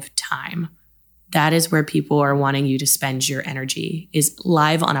live time. That is where people are wanting you to spend your energy, is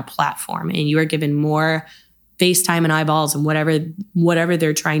live on a platform. And you are given more face time and eyeballs and whatever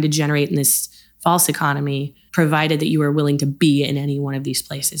they're trying to generate in this false economy, provided that you are willing to be in any one of these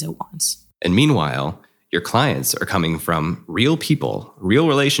places at once. And meanwhile, your clients are coming from real people, real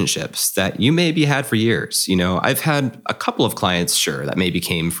relationships that you maybe had for years. You know, I've had a couple of clients, sure, that maybe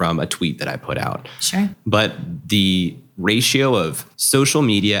came from a tweet that I put out. Sure. But the ratio of social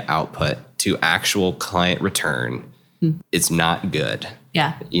media output to actual client return is not good.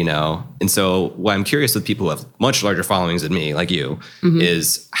 Yeah. You know? And so what I'm curious with people who have much larger followings than me, like you,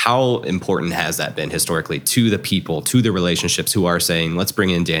 is how important has that been historically to the people, to the relationships who are saying, let's bring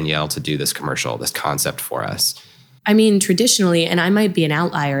in Danielle to do this commercial, this concept for us? I mean, traditionally, and I might be an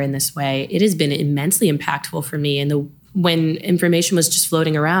outlier in this way, it has been immensely impactful for me. And when information was just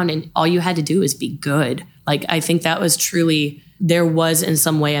floating around and all you had to do was be good. Like, I think that was truly, there was in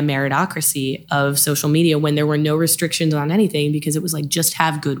some way a meritocracy of social media when there were no restrictions on anything, because it was like, just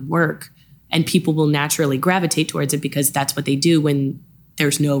have good work and people will naturally gravitate towards it because that's what they do when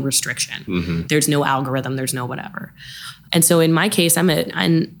there's no restriction. There's no algorithm, there's no whatever. And so in my case, I'm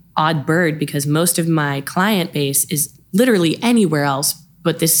an odd bird because most of my client base is literally anywhere else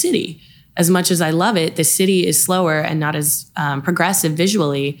but this city. As much as I love it, the city is slower and not as progressive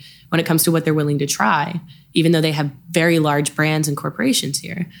visually when it comes to what they're willing to try, even though they have very large brands and corporations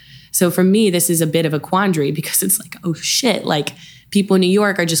here. So for me, this is a bit of a quandary because it's like, oh shit, like people in New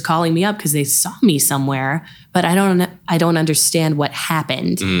York are just calling me up because they saw me somewhere, but I don't understand what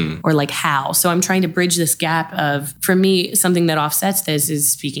happened or like how. So I'm trying to bridge this gap of, for me, something that offsets this is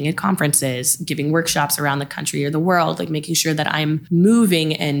speaking at conferences, giving workshops around the country or the world, like making sure that I'm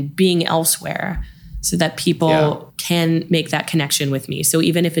moving and being elsewhere. so that people can make that connection with me. So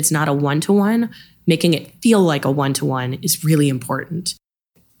even if it's not a one-to-one, making it feel like a one-to-one is really important.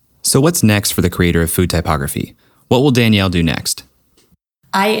 So what's next for the creator of Food Typography? What will Danielle do next?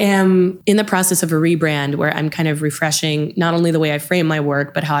 I am in the process of a rebrand where I'm kind of refreshing not only the way I frame my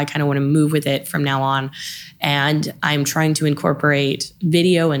work, but how I kind of want to move with it from now on. And I'm trying to incorporate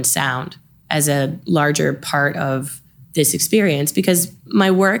video and sound as a larger part of this experience, because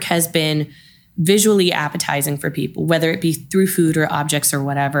my work has been visually appetizing for people, whether it be through food or objects or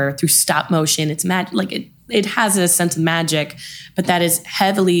whatever, through stop motion. It's it has a sense of magic, but that is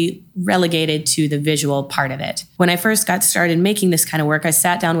heavily relegated to the visual part of it. When I first got started making this kind of work, I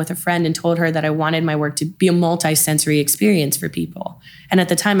sat down with a friend and told her that I wanted my work to be a multi-sensory experience for people. And at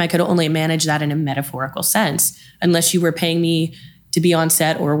the time, I could only manage that in a metaphorical sense. Unless you were paying me to be on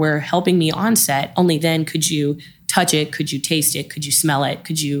set or were helping me on set, only then could you touch it, could you taste it, could you smell it,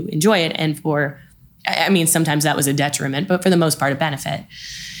 could you enjoy it? And sometimes that was a detriment, but for the most part, a benefit.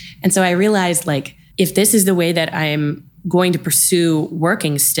 And so I realized, if this is the way that I'm going to pursue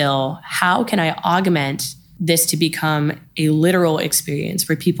working still, how can I augment this to become a literal experience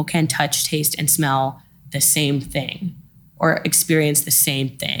where people can touch, taste, and smell the same thing or experience the same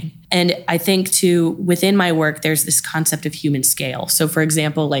thing? And I think too, within my work, there's this concept of human scale. So for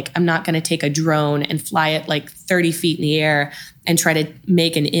example, I'm not going to take a drone and fly it 30 feet in the air and try to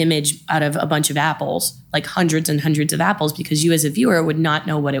make an image out of a bunch of apples, hundreds and hundreds of apples, because you as a viewer would not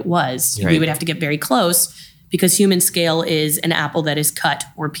know what it was. Right. We would have to get very close, because human scale is an apple that is cut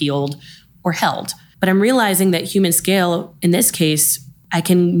or peeled or held. But I'm realizing that human scale, in this case, I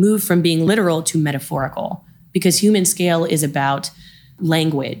can move from being literal to metaphorical, because human scale is about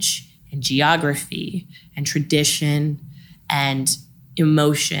language and geography and tradition and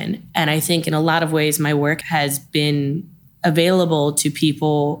emotion. And I think in a lot of ways, my work has been available to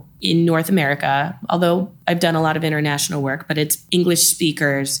people in North America, although I've done a lot of international work, but it's English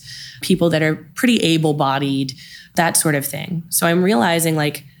speakers, people that are pretty able-bodied, that sort of thing. So I'm realizing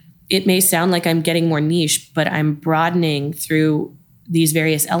it may sound like I'm getting more niche, but I'm broadening through these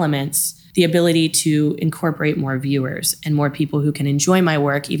various elements the ability to incorporate more viewers and more people who can enjoy my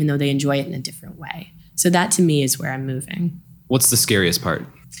work, even though they enjoy it in a different way. So that to me is where I'm moving. What's the scariest part?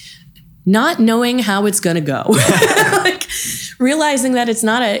 Not knowing how it's going to go. Realizing that it's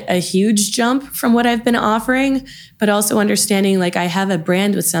not a huge jump from what I've been offering, but also understanding I have a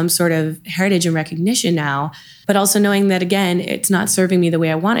brand with some sort of heritage and recognition now, but also knowing that, again, it's not serving me the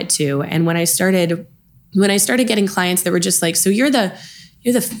way I want it to. And when I started getting clients that were just so you're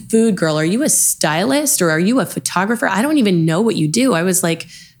the food girl. Are you a stylist or are you a photographer? I don't even know what you do. I was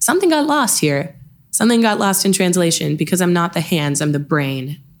something got lost here. Something got lost in translation, because I'm not the hands, I'm the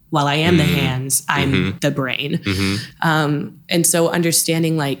brain. While I am the hands, I'm the brain. And so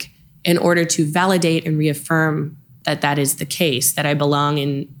understanding in order to validate and reaffirm that is the case, that I belong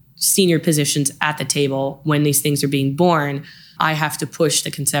in senior positions at the table when these things are being born, I have to push the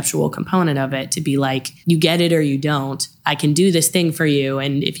conceptual component of it to be you get it or you don't. I can do this thing for you.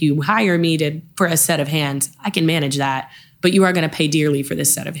 And if you hire me for a set of hands, I can manage that. But you are going to pay dearly for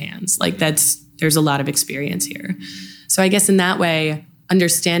this set of hands. There's a lot of experience here. So I guess in that way,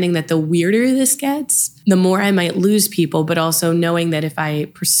 understanding that the weirder this gets, the more I might lose people, but also knowing that if I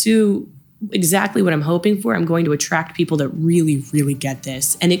pursue exactly what I'm hoping for, I'm going to attract people that really, really get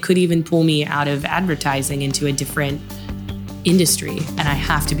this. And it could even pull me out of advertising into a different industry, and I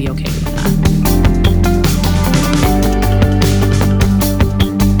have to be okay with that.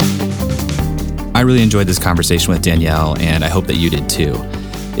 I really enjoyed this conversation with Danielle, and I hope that you did too.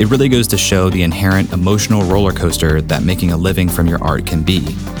 It really goes to show the inherent emotional roller coaster that making a living from your art can be.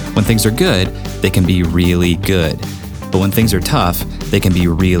 When things are good, they can be really good. But when things are tough, they can be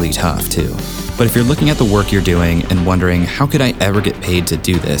really tough too. But if you're looking at the work you're doing and wondering, how could I ever get paid to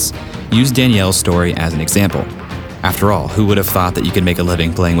do this? Use Danielle's story as an example. After all, who would have thought that you could make a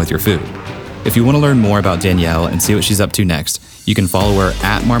living playing with your food? If you want to learn more about Danielle and see what she's up to next, you can follow her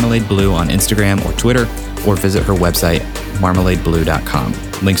at Marmalade Blue on Instagram or Twitter, or visit her website, marmaladeblue.com.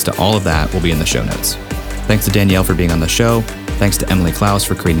 Links to all of that will be in the show notes. Thanks to Danielle for being on the show. Thanks to Emily Klaus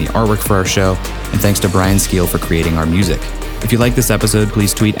for creating the artwork for our show. And thanks to Brian Skeel for creating our music. If you like this episode,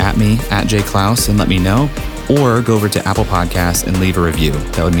 please tweet at me, at @jklaus, and let me know. Or go over to Apple Podcasts and leave a review.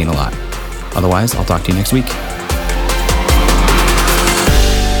 That would mean a lot. Otherwise, I'll talk to you next week.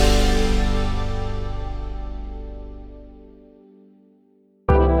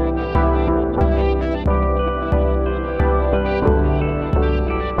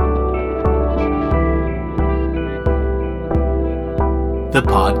 The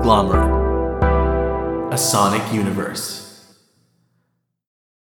Podglomerate, a sonic universe.